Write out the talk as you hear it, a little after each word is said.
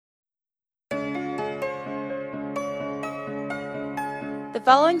The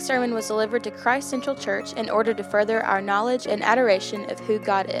following sermon was delivered to Christ Central Church in order to further our knowledge and adoration of who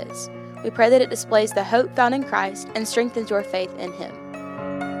God is. We pray that it displays the hope found in Christ and strengthens your faith in Him.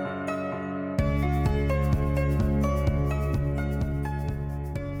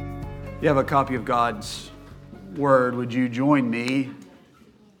 If you have a copy of God's Word, would you join me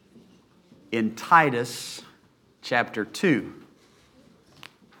in Titus chapter 2?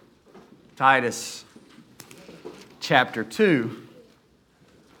 Titus chapter 2,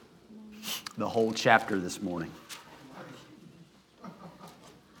 the whole chapter this morning.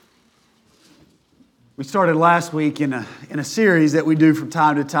 We started last week in a series that we do from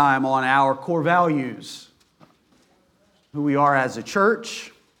time to time on our core values, who we are as a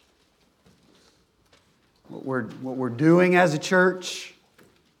church, what we're doing as a church,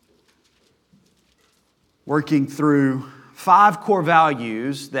 working through 5 core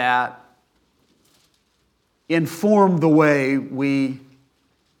values that inform the way we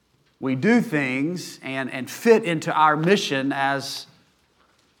do things and fit into our mission as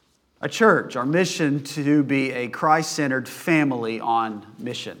a church, our mission to be a Christ-centered family on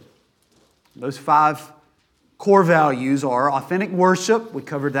mission. Those 5 core values are authentic worship, we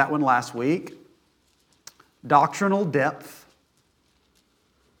covered that one last week, doctrinal depth,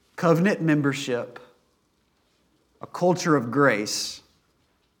 covenant membership, a culture of grace,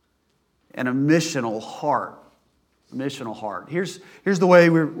 and a missional heart. Missional heart. Here's the way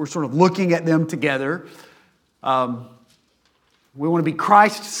we're sort of looking at them together. We want to be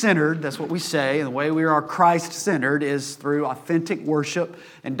Christ-centered. That's what we say. And the way we are Christ-centered is through authentic worship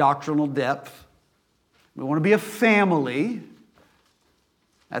and doctrinal depth. We want to be a family.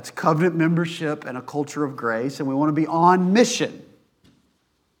 That's covenant membership and a culture of grace. And we want to be on mission.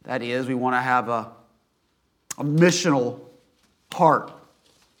 That is, we want to have a missional heart.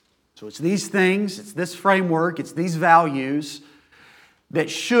 So it's these things, it's this framework, it's these values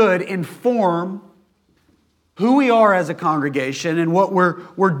that should inform who we are as a congregation and what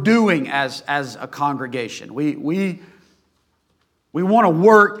we're doing as a congregation. We want to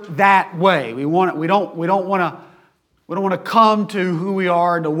work that way. We don't want to come to who we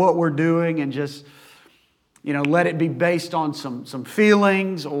are and to what we're doing and just let it be based on some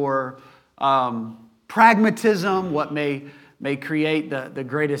feelings or pragmatism, what may create the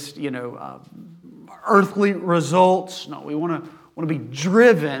greatest, earthly results. No, we want to be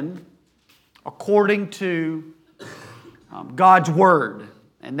driven according to God's Word.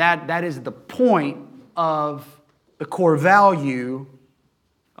 And that is the point of the core value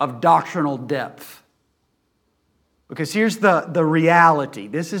of doctrinal depth. Because here's the reality.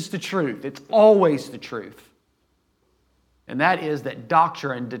 This is the truth. It's always the truth. And that is that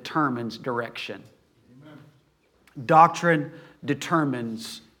doctrine determines direction. Doctrine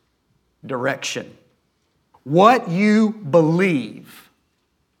determines direction. What you believe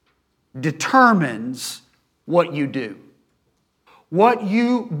determines what you do. What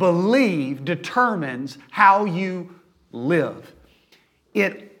you believe determines how you live.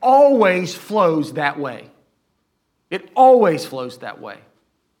 It always flows that way. It always flows that way.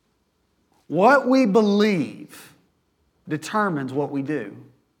 What we believe determines what we do.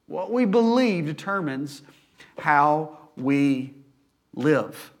 What we believe determines how we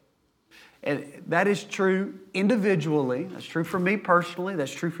live. And that is true individually. That's true for me personally.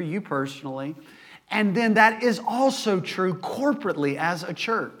 That's true for you personally. And then that is also true corporately as a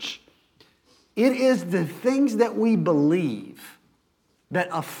church. It is the things that we believe that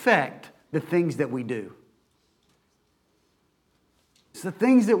affect the things that we do. It's the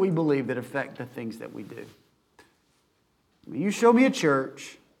things that we believe that affect the things that we do. You show me a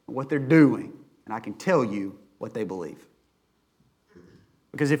church, what they're doing, and I can tell you what they believe.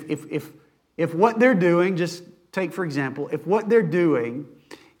 Because if what they're doing, just take for example, if what they're doing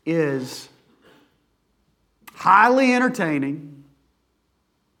is highly entertaining,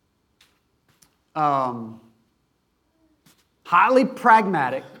 highly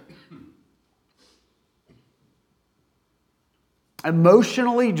pragmatic,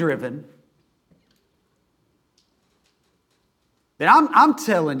 emotionally driven, then I'm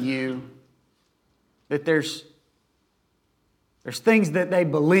telling you that there's things that they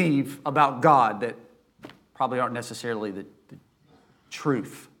believe about God that probably aren't necessarily the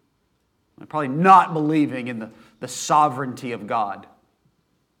truth. They're probably not believing in the sovereignty of God.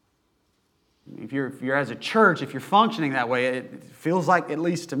 If you're as a church, if you're functioning that way, it feels like, at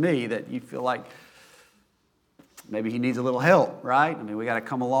least to me, that you feel like maybe he needs a little help, right? I mean, we got to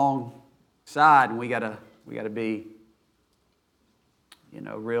come alongside and we got to be,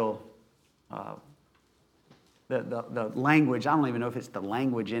 real the language, I don't even know if it's the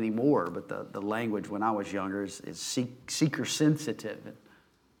language anymore, but the language when I was younger is seeker sensitive.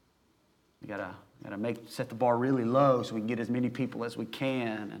 You gotta set the bar really low so we can get as many people as we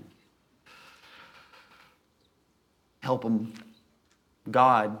can and help them.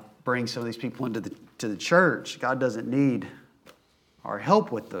 God brings some of these people into the church. God doesn't need our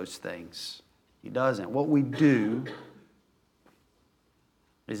help with those things. He doesn't. What we do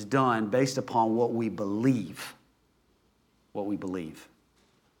is done based upon what we believe. What we believe.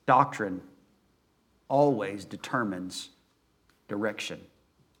 Doctrine always determines direction.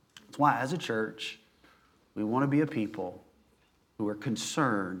 That's why, as a church, we want to be a people who are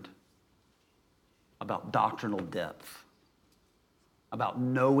concerned about doctrinal depth, about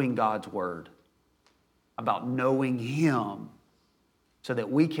knowing God's Word, about knowing Him, so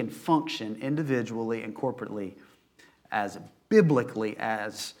that we can function individually and corporately as biblically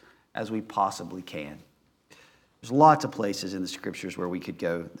as we possibly can. There's lots of places in the Scriptures where we could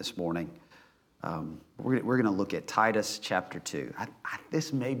go this morning. We're going to look at Titus chapter 2.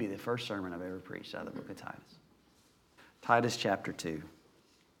 This may be the first sermon I've ever preached out of the book of Titus. Titus chapter 2,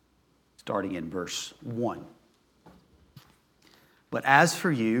 starting in verse 1. But as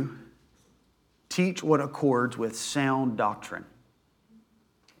for you, teach what accords with sound doctrine.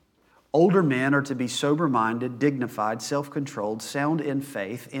 Older men are to be sober-minded, dignified, self-controlled, sound in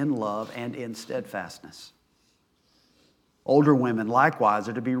faith, in love, and in steadfastness. Older women likewise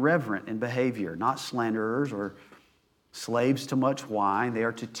are to be reverent in behavior, not slanderers or slaves to much wine. They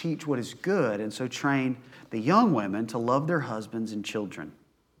are to teach what is good, and so train the young women to love their husbands and children,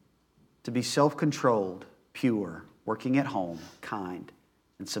 to be self-controlled, pure, working at home, kind,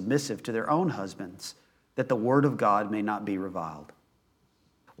 and submissive to their own husbands, that the word of God may not be reviled.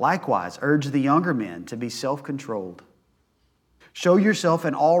 Likewise, urge the younger men to be self-controlled. Show yourself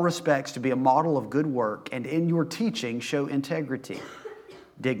in all respects to be a model of good work, and in your teaching show integrity,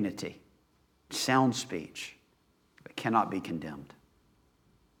 dignity, sound speech that cannot be condemned,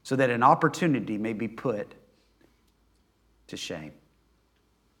 so that an opportunity may be put to shame,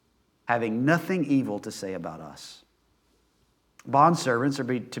 having nothing evil to say about us. Bondservants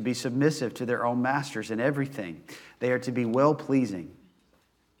are to be submissive to their own masters in everything. They are to be well-pleasing,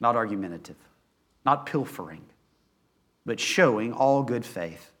 not argumentative, not pilfering, but showing all good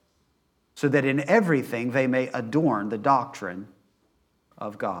faith, so that in everything they may adorn the doctrine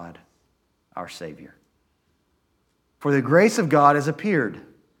of God, our Savior. For the grace of God has appeared,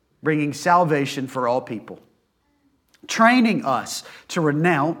 bringing salvation for all people, training us to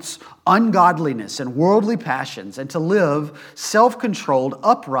renounce ungodliness and worldly passions, and to live self-controlled,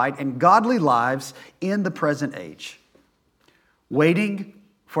 upright, and godly lives in the present age, waiting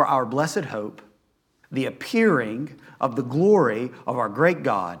for our blessed hope, the appearing of the glory of our great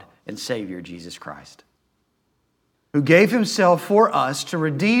God and Savior, Jesus Christ, who gave Himself for us to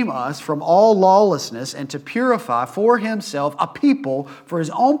redeem us from all lawlessness and to purify for Himself a people for His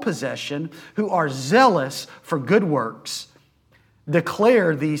own possession who are zealous for good works.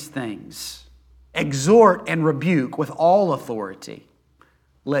 Declare these things, exhort and rebuke with all authority.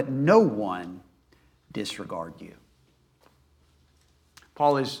 Let no one disregard you.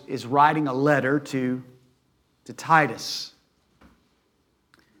 Paul is writing a letter to Titus,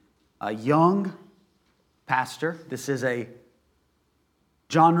 a young pastor. This is a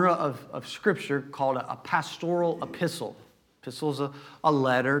genre of Scripture called a pastoral epistle. Epistle is a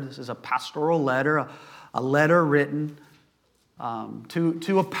letter. This is a pastoral letter, a letter written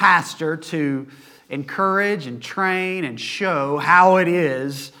to a pastor to encourage and train and show how it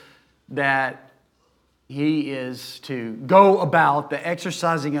is that he is to go about the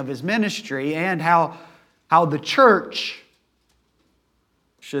exercising of his ministry, and how the church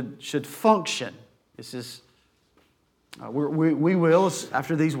should function. This is we will,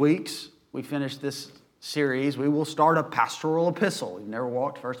 after these weeks we finish this series, we will start a pastoral epistle. We've never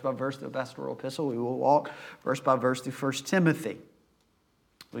walked verse by verse through a pastoral epistle. We will walk verse by verse through 1 Timothy.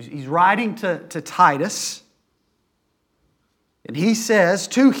 He's writing to Titus, and he says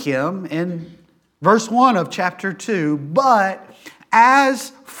to him in verse 1 of chapter 2, but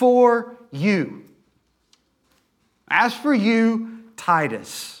as for you,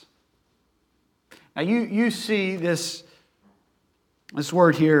 Titus. Now you see this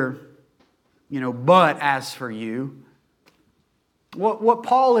word here, but as for you. What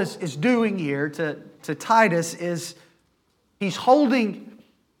Paul is doing here to Titus is he's holding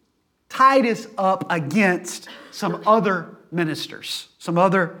Titus up against some other ministers, some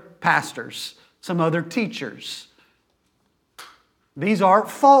other pastors, some other teachers. These are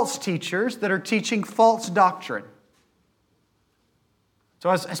false teachers that are teaching false doctrine. So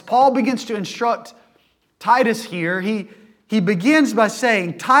as Paul begins to instruct Titus here, he begins by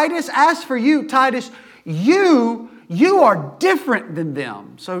saying, Titus, as for you, Titus, you are different than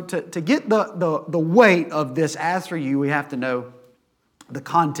them. So to get the weight of this, as for you, we have to know the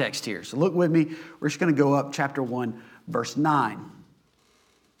context here. So look with me. We're just going to go up chapter 1, verse 9.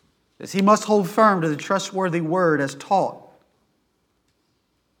 It says, he must hold firm to the trustworthy word as taught,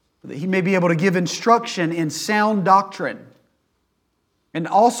 that he may be able to give instruction in sound doctrine, and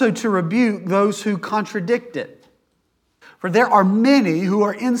also to rebuke those who contradict it. For there are many who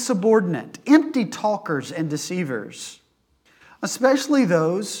are insubordinate, empty talkers and deceivers, especially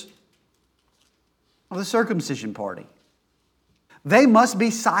those of the circumcision party. They must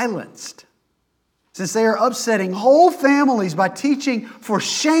be silenced, since they are upsetting whole families by teaching for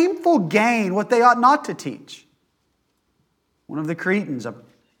shameful gain what they ought not to teach. One of the Cretans, a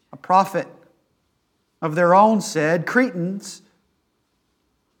prophet of their own, said, Cretans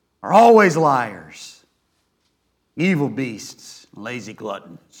are always liars, evil beasts, lazy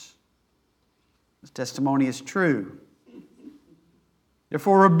gluttons. This testimony is true.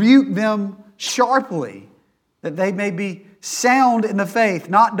 Therefore, rebuke them sharply, that they may be sound in the faith,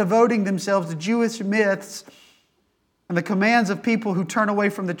 not devoting themselves to Jewish myths and the commands of people who turn away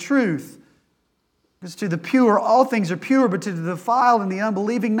from the truth. Because to the pure, all things are pure, but to the defiled and the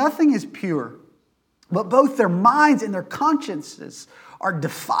unbelieving, nothing is pure. But both their minds and their consciences are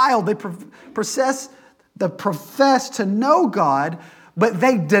defiled. They profess to know God, but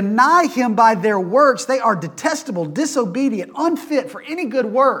they deny Him by their works. They are detestable, disobedient, unfit for any good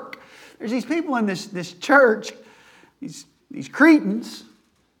work. There's these people in this church, these Cretans,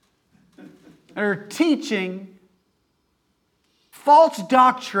 that are teaching false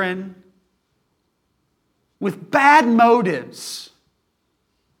doctrine with bad motives.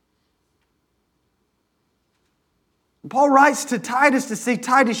 Paul writes to Titus to say,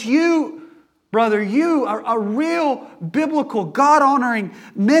 Titus, you, brother, you are a real biblical, God-honoring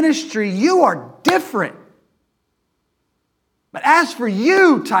ministry. You are different. But as for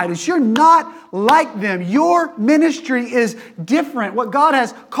you, Titus, you're not like them. Your ministry is different. What God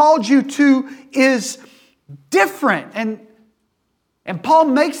has called you to is different. And Paul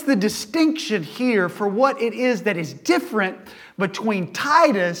makes the distinction here for what it is that is different between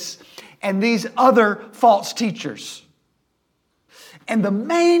Titus and these other false teachers. And the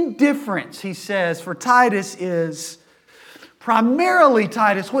main difference, he says, for Titus is primarily,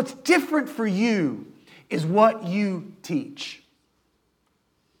 Titus, what's different for you is what you teach.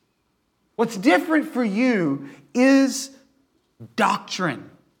 What's different for you is doctrine.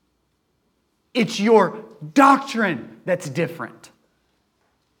 It's your doctrine that's different.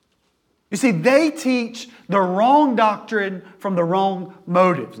 You see, they teach the wrong doctrine from the wrong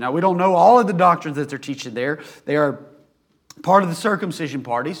motives. Now, we don't know all of the doctrines that they're teaching there. They are part of the circumcision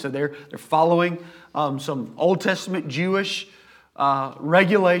party, so they're following some Old Testament Jewish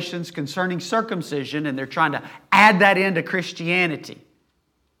regulations concerning circumcision, and they're trying to add that into Christianity.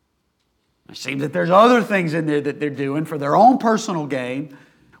 It seems that there's other things in there that they're doing for their own personal gain.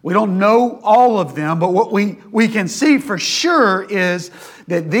 We don't know all of them, but what we can see for sure is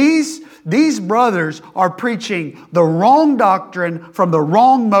that these brothers are preaching the wrong doctrine from the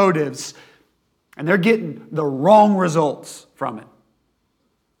wrong motives, and they're getting the wrong results from it.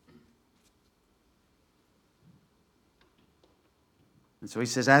 And so he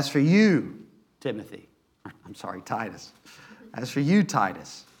says, as for you, Titus, as for you,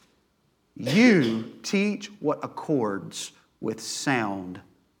 Titus, you teach what accords with sound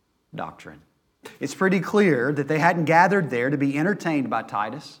doctrine. It's pretty clear that they hadn't gathered there to be entertained by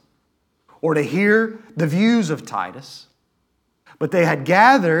Titus or to hear the views of Titus, but they had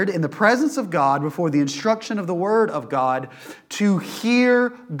gathered in the presence of God before the instruction of the Word of God to hear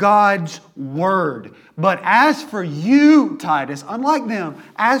God's Word. But as for you, Titus, unlike them,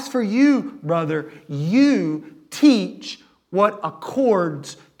 as for you, brother, you teach what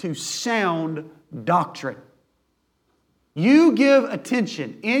accords to sound doctrine. You give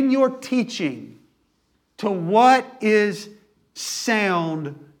attention in your teaching to what is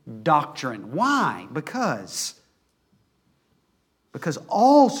sound doctrine. Why? Because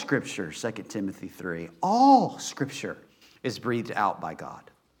all Scripture, 2 Timothy 3, all Scripture is breathed out by God.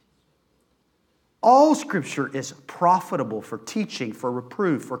 All Scripture is profitable for teaching, for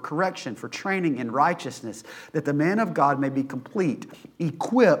reproof, for correction, for training in righteousness, that the man of God may be complete,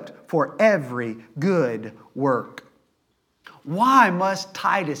 equipped for every good work. Why must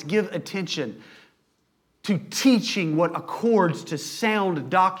Titus give attention to teaching what accords to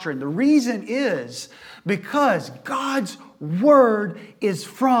sound doctrine? The reason is because God's Word is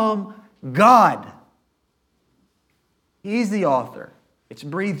from God. He's the author. It's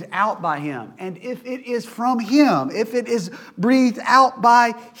breathed out by Him. And if it is from Him, if it is breathed out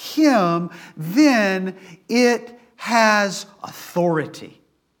by Him, then it has authority.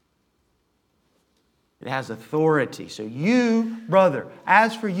 It has authority. So you, brother,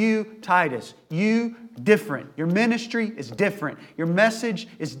 as for you, Titus, you different. Your ministry is different. Your message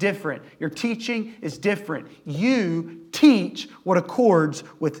is different. Your teaching is different. You teach what accords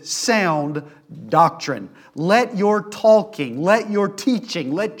with sound doctrine. Let your talking, let your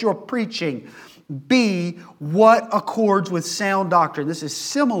teaching, let your preaching be what accords with sound doctrine. This is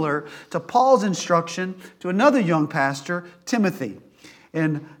similar to Paul's instruction to another young pastor, Timothy.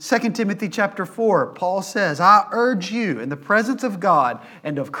 In 2 Timothy chapter 4, Paul says, I urge you in the presence of God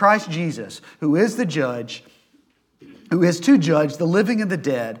and of Christ Jesus, who is the judge, who is to judge the living and the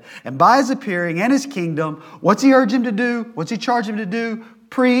dead, and by His appearing and His kingdom, what's He urge him to do? What's He charge him to do?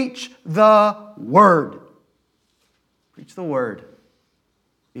 Preach the Word. Preach the Word.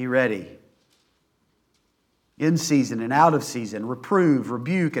 Be ready. In season and out of season, reprove,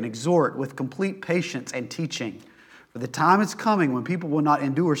 rebuke, and exhort with complete patience and teaching. For the time is coming when people will not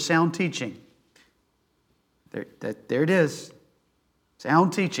endure sound teaching. There it is.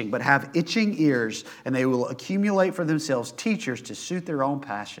 Sound teaching, but have itching ears, and they will accumulate for themselves teachers to suit their own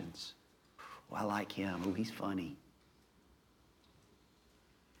passions. Oh, I like him. Oh, he's funny.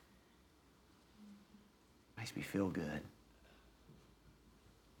 Makes me feel good.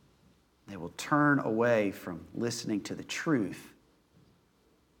 They will turn away from listening to the truth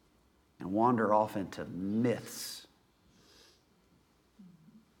and wander off into myths.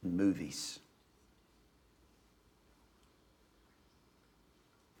 Movies.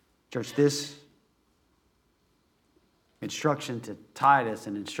 Church, this instruction to Titus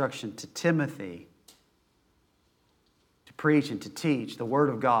and instruction to Timothy to preach and to teach the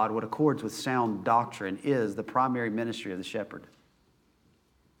Word of God, what accords with sound doctrine, is the primary ministry of the shepherd.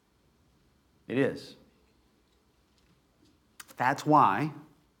 It is. That's why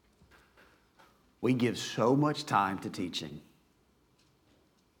we give so much time to teaching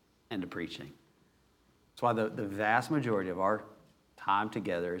and to preaching. That's why the vast majority of our time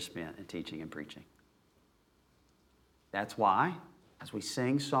together is spent in teaching and preaching. That's why, as we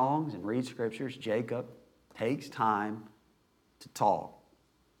sing songs and read scriptures, Jacob takes time to talk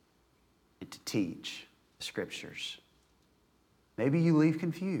and to teach the scriptures. Maybe you leave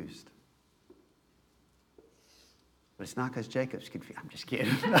confused. But it's not because Jacob's confused. I'm just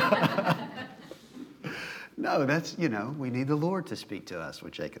kidding. No, that's, we need the Lord to speak to us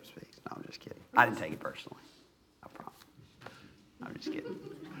when Jacob speaks. No, I'm just kidding. I didn't take it personally. I promise. I'm just kidding.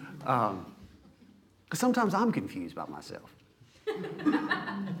 Because sometimes I'm confused by myself.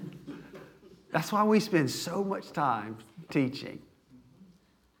 That's why we spend so much time teaching.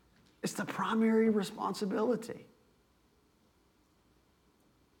 It's the primary responsibility.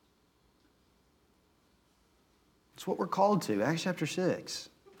 It's what we're called to. Acts chapter 6.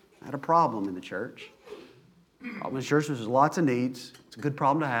 I had a problem in the church. Problem in the church was there's lots of needs. It's a good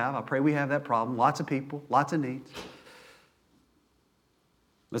problem to have. I pray we have that problem. Lots of people, lots of needs.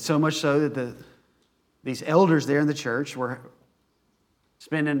 But so much so that these elders there in the church were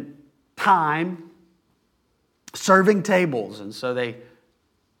spending time serving tables. And so they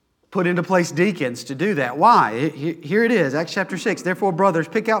put into place deacons to do that. Why? Here it is, Acts chapter 6. Therefore, brothers,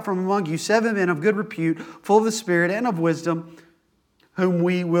 pick out from among you 7 men of good repute, full of the Spirit and of wisdom, whom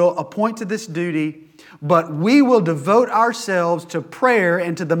we will appoint to this duty, but we will devote ourselves to prayer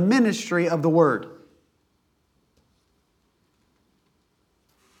and to the ministry of the Word.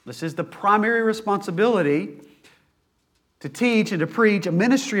 This is the primary responsibility, to teach and to preach a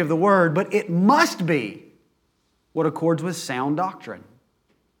ministry of the Word, but it must be what accords with sound doctrine.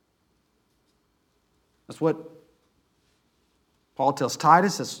 That's what Paul tells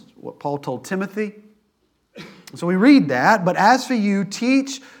Titus. That's what Paul told Timothy. So we read that. But as for you,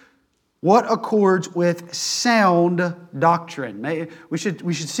 teach what accords with sound doctrine. We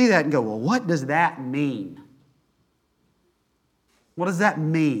should see that and go, well, what does that mean? What does that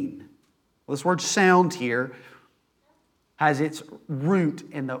mean? Well, this word sound here has its root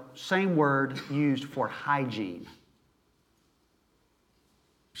in the same word used for hygiene.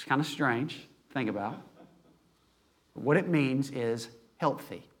 It's kind of strange to think about. What it means is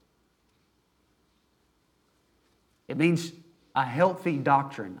healthy. It means a healthy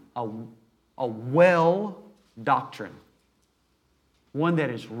doctrine, a well doctrine, one that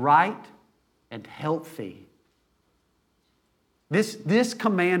is right and healthy. This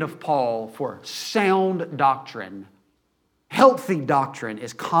command of Paul for sound doctrine, healthy doctrine,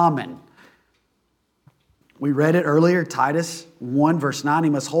 is common. We read it earlier, Titus 1, verse 9. He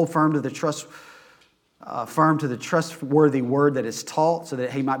must hold firm to the firm to the trustworthy word that is taught, so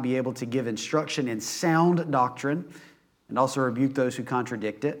that he might be able to give instruction in sound doctrine and also rebuke those who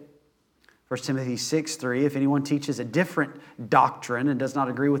contradict it. 1 Timothy 6:3, if anyone teaches a different doctrine and does not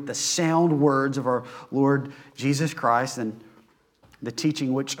agree with the sound words of our Lord Jesus Christ and the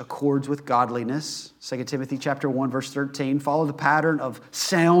teaching which accords with godliness. 2 Timothy chapter 1, verse 13, follow the pattern of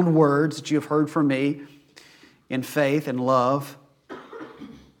sound words that you have heard from me in faith and love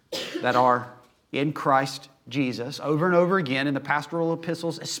that are in Christ Jesus. Over and over again in the pastoral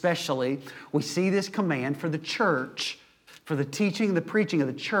epistles especially, we see this command for the church, for the teaching and the preaching of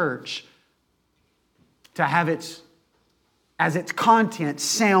the church, to have as its content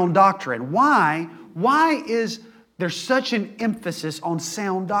sound doctrine. Why? Why is there such an emphasis on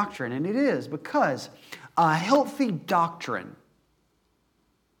sound doctrine? And it is because a healthy doctrine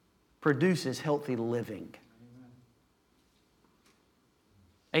produces healthy living.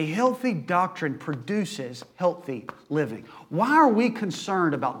 A healthy doctrine produces healthy living. Why are we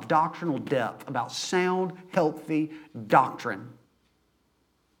concerned about doctrinal depth, about sound, healthy doctrine?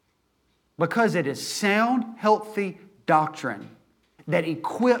 Because it is sound, healthy doctrine that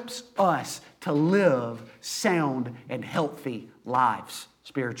equips us to live sound and healthy lives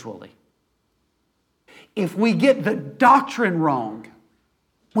spiritually. If we get the doctrine wrong,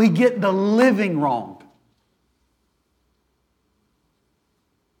 we get the living wrong.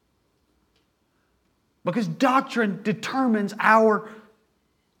 Because doctrine determines our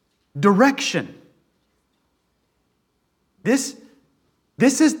direction. This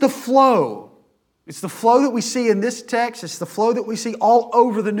is the flow. It's the flow that we see in this text. It's the flow that we see all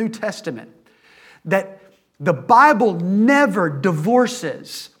over the New Testament. That the Bible never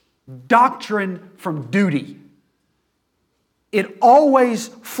divorces doctrine from duty. It always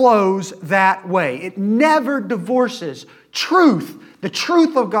flows that way. It never divorces truth, the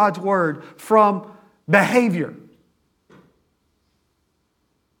truth of God's Word, from behavior.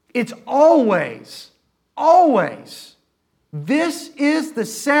 It's always, this is the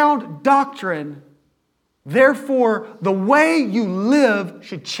sound doctrine, therefore the way you live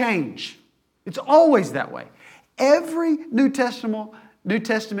should change. It's always that way. Every New Testament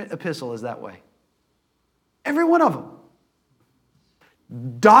epistle is that way. Every one of them.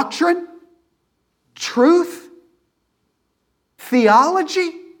 Doctrine, truth,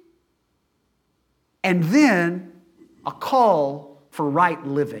 theology, and then a call for right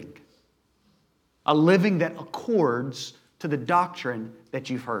living. A living that accords to the doctrine that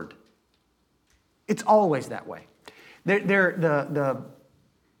you've heard. It's always that way. The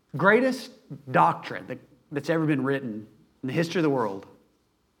greatest doctrine that's ever been written in the history of the world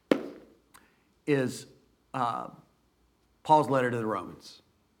is Paul's letter to the Romans.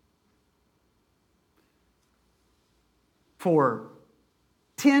 For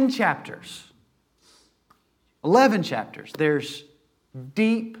 10 chapters, 11 chapters, there's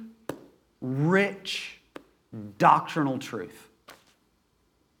deep, rich, doctrinal truth.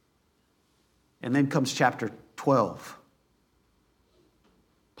 And then comes chapter 12.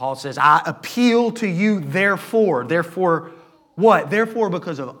 Paul says, I appeal to you therefore. Therefore what? Therefore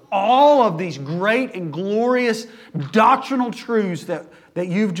because of all of these great and glorious doctrinal truths that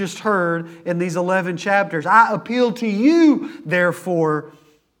you've just heard in these 11 chapters. I appeal to you therefore,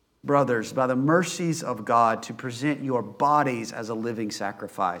 brothers, by the mercies of God, to present your bodies as a living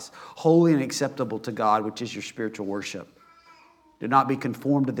sacrifice, holy and acceptable to God, which is your spiritual worship. Do not be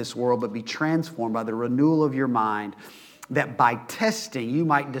conformed to this world, but be transformed by the renewal of your mind, that by testing you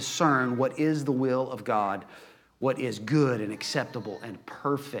might discern what is the will of God, what is good and acceptable and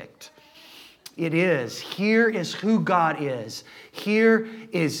perfect. It is. Here is who God is. Here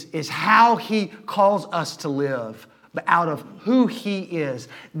is how He calls us to live, but out of who He is.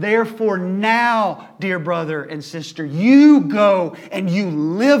 Therefore now, dear brother and sister, you go and you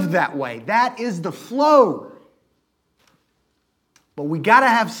live that way. That is the flow. But we got to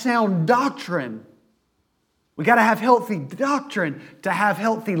have sound doctrine. We got to have healthy doctrine to have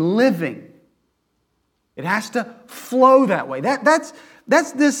healthy living. It has to flow that way. That's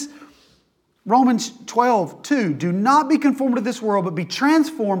this Romans 12:2. Do not be conformed to this world, but be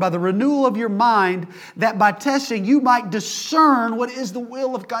transformed by the renewal of your mind, that by testing you might discern what is the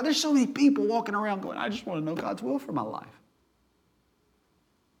will of God. There's so many people walking around going, I just want to know God's will for my life.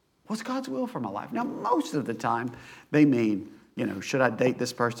 What's God's will for my life? Now, most of the time, they mean, should I date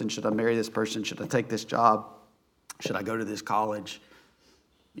this person? Should I marry this person? Should I take this job? Should I go to this college?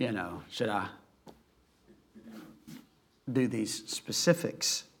 Should I do these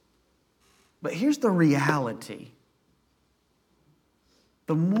specifics? But here's the reality.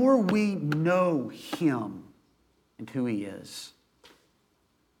 The more we know Him and who He is,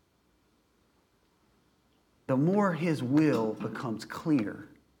 the more His will becomes clear.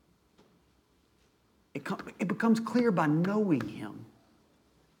 It becomes clear by knowing Him.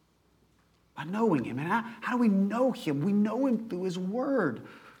 By knowing Him. And how do we know Him? We know Him through His Word.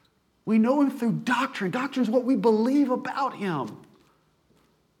 We know Him through doctrine. Doctrine is what we believe about Him.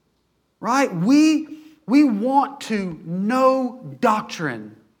 Right? We want to know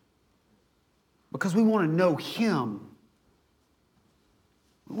doctrine because we want to know Him.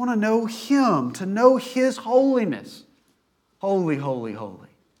 We want to know Him, to know His holiness. Holy, holy, holy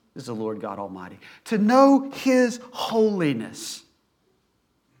is the Lord God Almighty. To know His holiness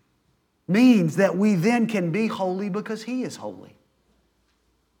means that we then can be holy because He is holy.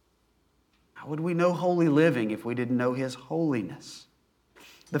 How would we know holy living if we didn't know His holiness?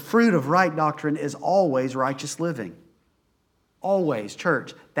 The fruit of right doctrine is always righteous living. Always,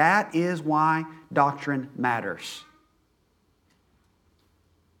 church. That is why doctrine matters.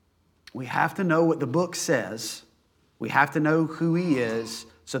 We have to know what the book says. We have to know who He is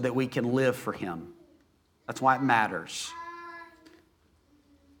so that we can live for Him. That's why it matters.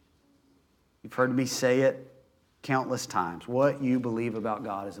 You've heard me say it countless times. What you believe about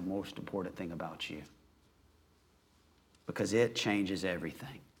God is the most important thing about you. Because it changes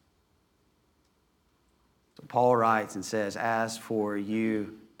everything. So Paul writes and says, as for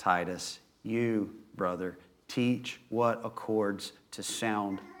you, Titus, you, brother, teach what accords to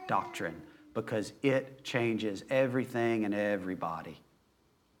sound doctrine, because it changes everything and everybody.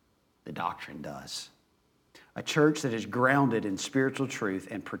 The doctrine does. A church that is grounded in spiritual truth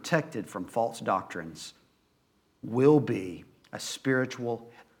and protected from false doctrines will be a spiritually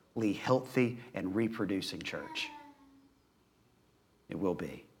healthy and reproducing church. It will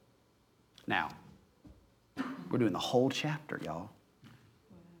be. Now, we're doing the whole chapter, y'all.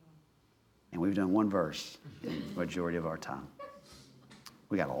 And we've done one verse in the majority of our time.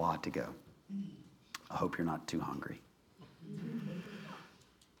 We got a lot to go. I hope you're not too hungry.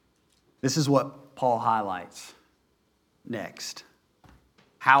 This is what Paul highlights next.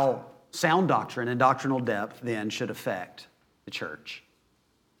 How sound doctrine and doctrinal depth then should affect the church.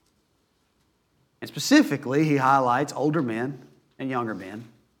 And specifically, he highlights older men and younger men,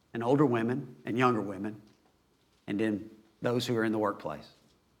 and older women and younger women, and then those who are in the workplace.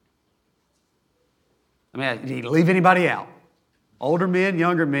 I mean, did he leave anybody out? Older men,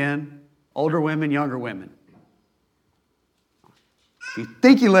 older women, younger women. If you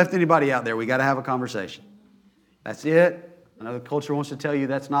think you left anybody out there, we got to have a conversation. That's it. I know the culture wants to tell you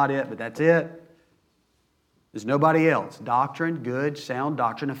that's not it, but that's it. There's nobody else. Doctrine, good, sound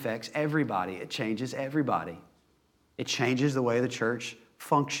doctrine affects everybody. It changes everybody. It changes the way the church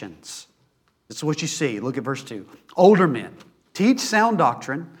functions. This is what you see. Look at verse 2. Older men, teach sound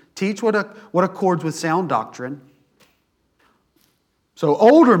doctrine. Teach what accords with sound doctrine. So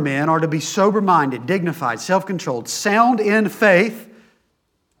older men are to be sober-minded, dignified, self-controlled, sound in faith,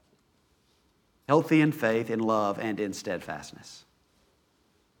 healthy in faith, in love, and in steadfastness.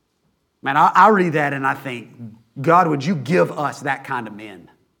 Man, I read that and I think, God, would you give us that kind of men?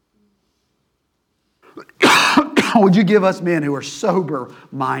 Would you give us men who are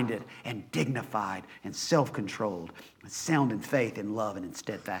sober-minded and dignified and self-controlled and sound in faith, in love, and in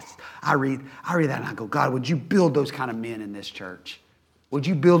steadfastness? I read that and I go, God, would you build those kind of men in this church? Would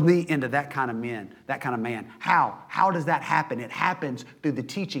you build me into that kind of man? How? How does that happen? It happens through the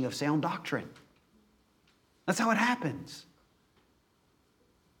teaching of sound doctrine. That's how it happens.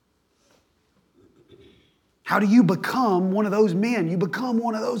 How do you become one of those men? You become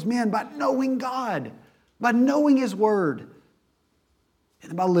one of those men by knowing God, by knowing His Word,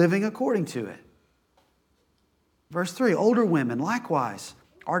 and by living according to it. Verse 3, older women likewise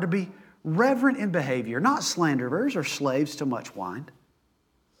are to be reverent in behavior, not slanderers or slaves to much wine.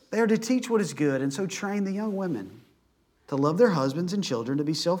 They are to teach what is good, and so train the young women to love their husbands and children, to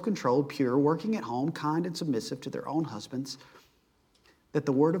be self-controlled, pure, working at home, kind and submissive to their own husbands, that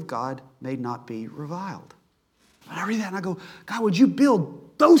the word of God may not be reviled. And I read that and I go, God, would you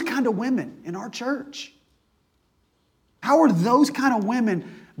build those kind of women in our church? How are those kind of women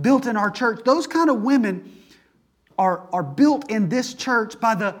built in our church? Those kind of women are built in this church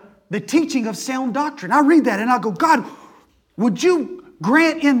by the teaching of sound doctrine. I read that and I go, God, would you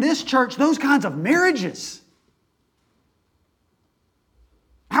grant in this church those kinds of marriages?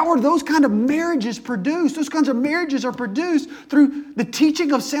 How are those kind of marriages produced? Those kinds of marriages are produced through the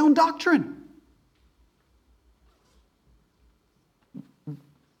teaching of sound doctrine.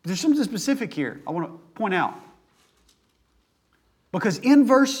 There's something specific here I want to point out. Because in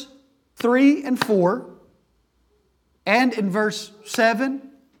verse 3 and 4, and in verse 7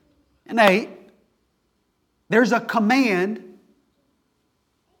 and 8, there's a command,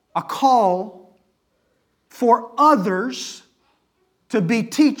 a call for others to be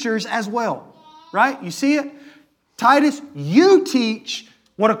teachers as well. Right? You see it? Titus, you teach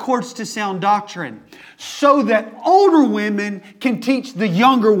what accords to sound doctrine, so that older women can teach the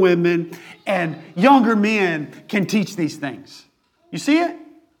younger women and younger men can teach these things. You see it?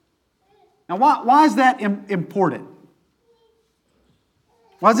 Now, why is that important?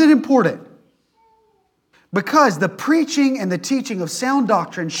 Why is it important? Because the preaching and the teaching of sound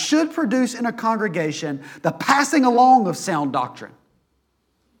doctrine should produce in a congregation the passing along of sound doctrine.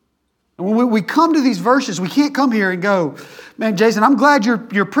 And when we come to these verses, we can't come here and go, man, Jason, I'm glad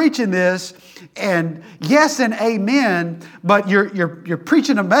you're preaching this, and yes and amen, but you're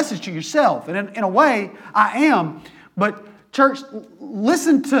preaching a message to yourself. And in a way, I am. But church,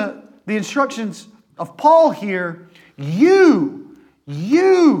 listen to the instructions of Paul here. You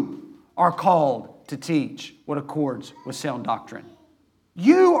are called to teach what accords with sound doctrine.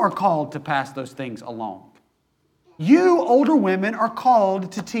 You are called to pass those things along. You, older women, are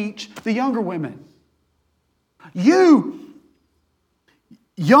called to teach the younger women. You,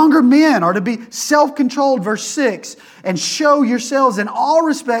 younger men, are to be self-controlled, verse 6, and show yourselves in all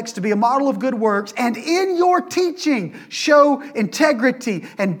respects to be a model of good works, and in your teaching show integrity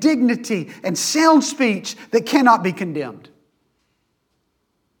and dignity and sound speech that cannot be condemned.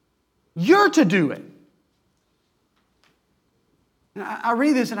 You're to do it. I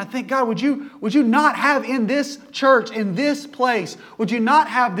read this and I think, God, would you not have in this church, in this place, would you not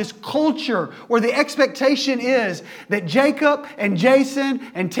have this culture where the expectation is that Jacob and Jason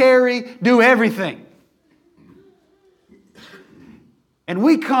and Terry do everything? And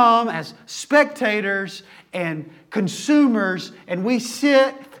we come as spectators and consumers, and we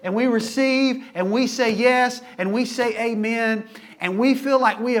sit and we receive and we say yes and we say amen, and we feel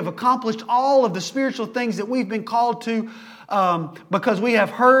like we have accomplished all of the spiritual things that we've been called to because we have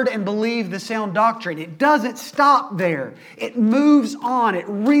heard and believed the sound doctrine. It doesn't stop there. It moves on. It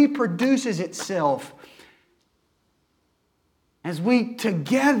reproduces itself as we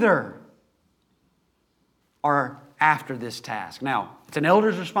together are after this task. Now, it's an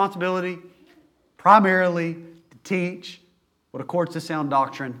elder's responsibility primarily to teach what accords to sound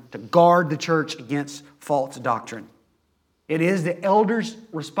doctrine, to guard the church against false doctrine. It is the elder's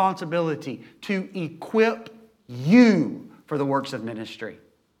responsibility to equip you for the works of ministry.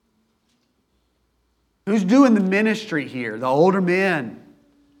 Who's doing the ministry here? The older men,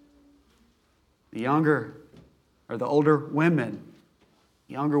 the younger, or the older women,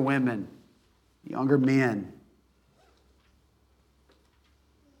 younger women, younger men.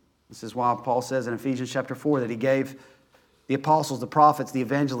 This is why Paul says in Ephesians chapter 4 that he gave the apostles, the prophets, the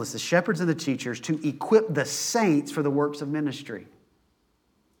evangelists, the shepherds, and the teachers to equip the saints for the works of ministry.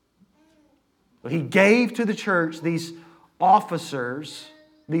 But he gave to the church these officers,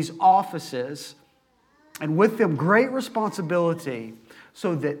 these offices, and with them great responsibility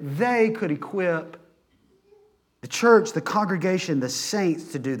so that they could equip the church, the congregation, the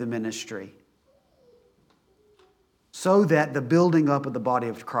saints to do the ministry, so that the building up of the body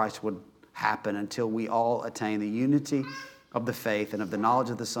of Christ would happen until we all attain the unity of the faith and of the knowledge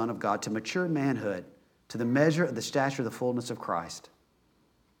of the Son of God, to mature manhood, to the measure of the stature of the fullness of Christ,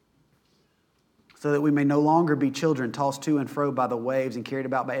 so that we may no longer be children tossed to and fro by the waves and carried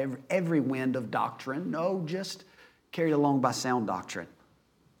about by every wind of doctrine. No, just carried along by sound doctrine,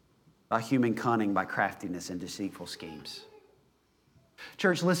 by human cunning, by craftiness and deceitful schemes.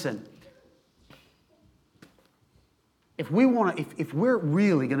 Church, listen. If we're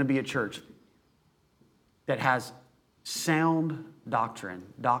really going to be a church that has sound doctrine,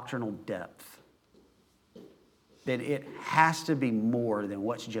 doctrinal depth, then it has to be more than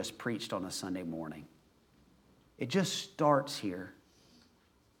what's just preached on a Sunday morning. It just starts here.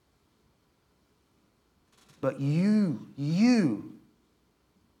 But you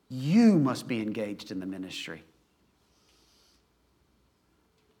must be engaged in the ministry.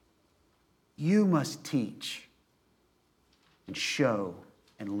 You must teach and show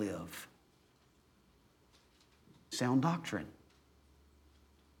and live sound doctrine.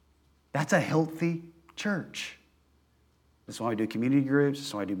 That's a healthy church. That's why we do community groups.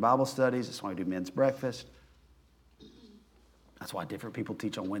 That's why we do Bible studies. That's why we do men's breakfast. That's why different people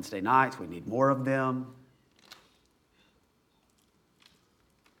teach on Wednesday nights. We need more of them.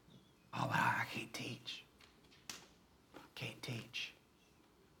 Oh, but I can't teach. I can't teach.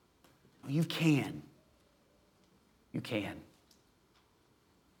 Well, you can. You can.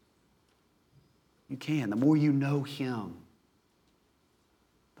 You can. The more you know Him,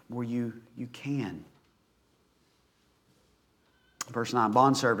 the more you can. Verse 9,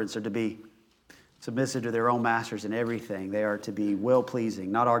 bondservants are to be submissive to their own masters in everything. They are to be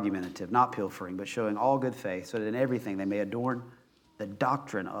well-pleasing, not argumentative, not pilfering, but showing all good faith, so that in everything they may adorn the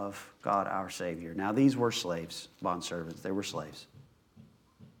doctrine of God our Savior. Now these were slaves, bondservants. They were slaves.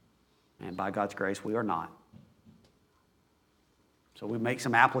 And by God's grace, we are not. So we make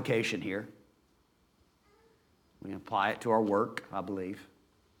some application here. We apply it to our work, I believe,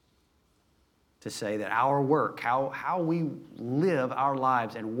 to say that our work, how we live our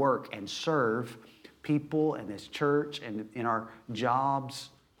lives and work and serve people and this church and in our jobs,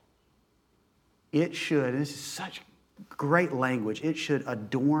 it should, and this is such great language, it should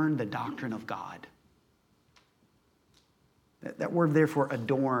adorn the doctrine of God. That word, therefore,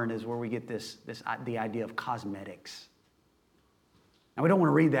 adorn, is where we get the idea of cosmetics. Now, we don't want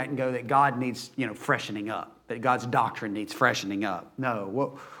to read that and go that God needs, freshening up, that God's doctrine needs freshening up.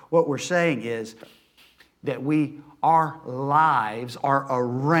 No, what we're saying is that our lives are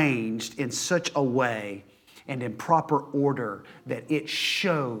arranged in such a way and in proper order that it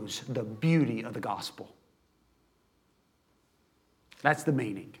shows the beauty of the gospel. That's the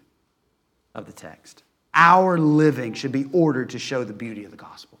meaning of the text. Our living should be ordered to show the beauty of the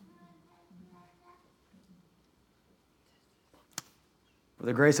gospel. For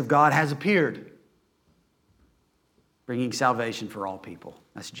the grace of God has appeared, bringing salvation for all people.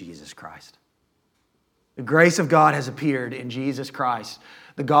 That's Jesus Christ. The grace of God has appeared in Jesus Christ.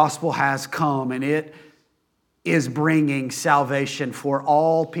 The gospel has come, and it is bringing salvation for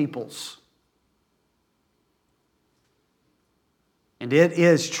all peoples. And it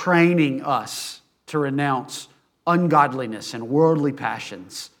is training us to renounce ungodliness and worldly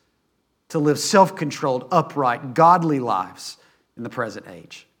passions, to live self-controlled, upright, godly lives in the present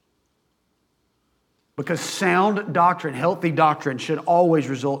age. Because sound doctrine, healthy doctrine, should always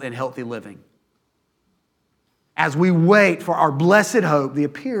result in healthy living. As we wait for our blessed hope, the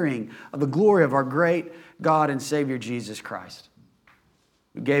appearing of the glory of our great God and Savior Jesus Christ,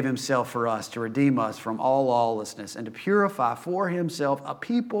 who gave Himself for us to redeem us from all lawlessness and to purify for Himself a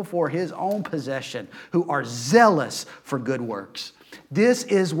people for His own possession who are zealous for good works. This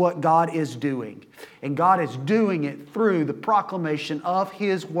is what God is doing. And God is doing it through the proclamation of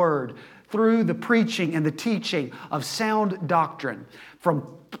His Word, through the preaching and the teaching of sound doctrine. From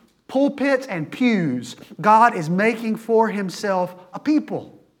pulpits and pews, God is making for Himself a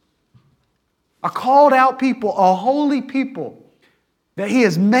people. A called out people, a holy people that He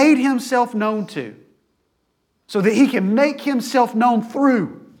has made Himself known to, so that He can make Himself known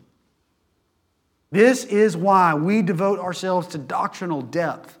through. This is why we devote ourselves to doctrinal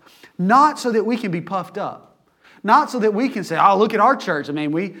depth, not so that we can be puffed up, not so that we can say, "Oh, look at our church. I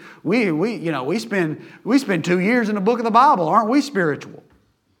mean, we spend 2 years in the book of the Bible. Aren't we spiritual?"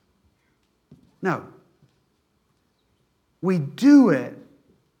 No. We do it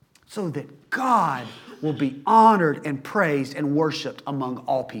so that God will be honored and praised and worshiped among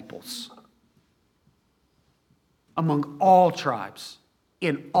all peoples, among all tribes,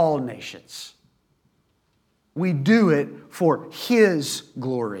 in all nations. We do it for His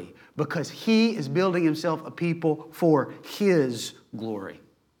glory because He is building Himself a people for His glory.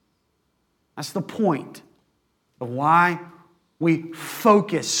 That's the point of why we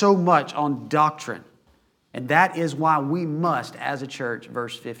focus so much on doctrine. And that is why we must, as a church,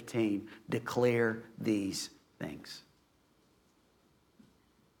 verse 15, declare these things.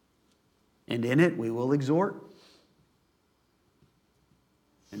 And in it we will exhort.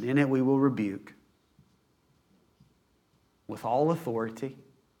 And in it we will rebuke. With all authority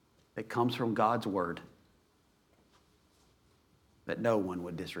that comes from God's Word, that no one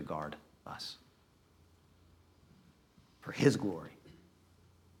would disregard us. For His glory.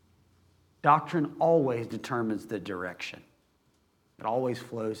 Doctrine always determines the direction. It always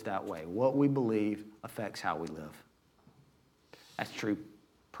flows that way. What we believe affects how we live. That's true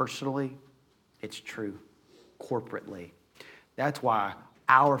personally. It's true corporately. That's why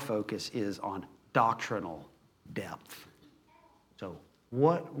our focus is on doctrinal depth. So,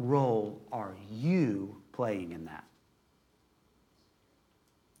 what role are you playing in that?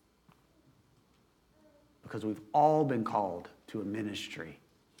 Because we've all been called to a ministry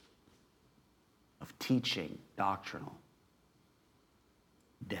of teaching doctrinal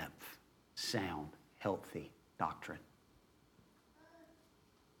depth, sound, healthy doctrine.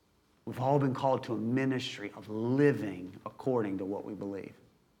 We've all been called to a ministry of living according to what we believe.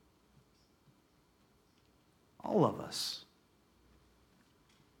 All of us.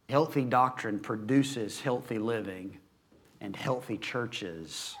 Healthy doctrine produces healthy living and healthy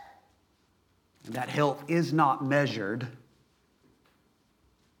churches. And that health is not measured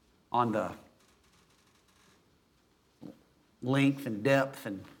on the length and depth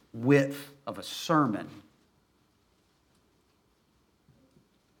and width of a sermon.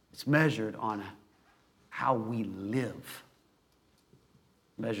 It's measured on how we live.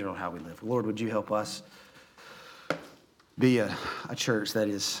 Measured on how we live. Lord, would you help us be a church that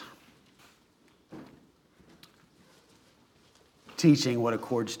is teaching what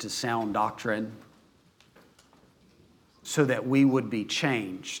accords to sound doctrine, so that we would be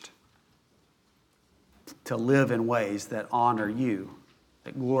changed to live in ways that honor you,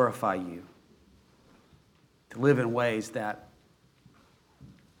 that glorify you, to live in ways that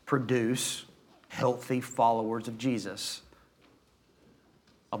produce healthy followers of Jesus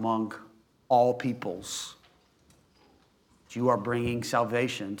among all peoples. You are bringing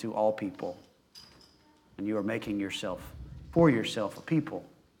salvation to all people, and you are making for yourself a people.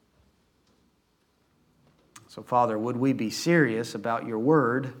 So, Father, would we be serious about your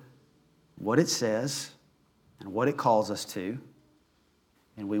word, what it says, and what it calls us to,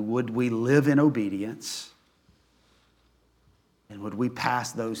 and would we live in obedience, and would we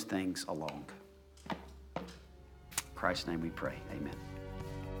pass those things along? In Christ's name we pray. Amen.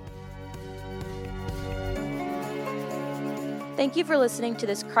 Thank you for listening to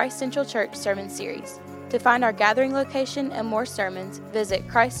this Christ Central Church sermon series. To find our gathering location and more sermons, visit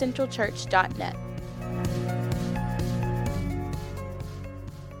christcentralchurch.net.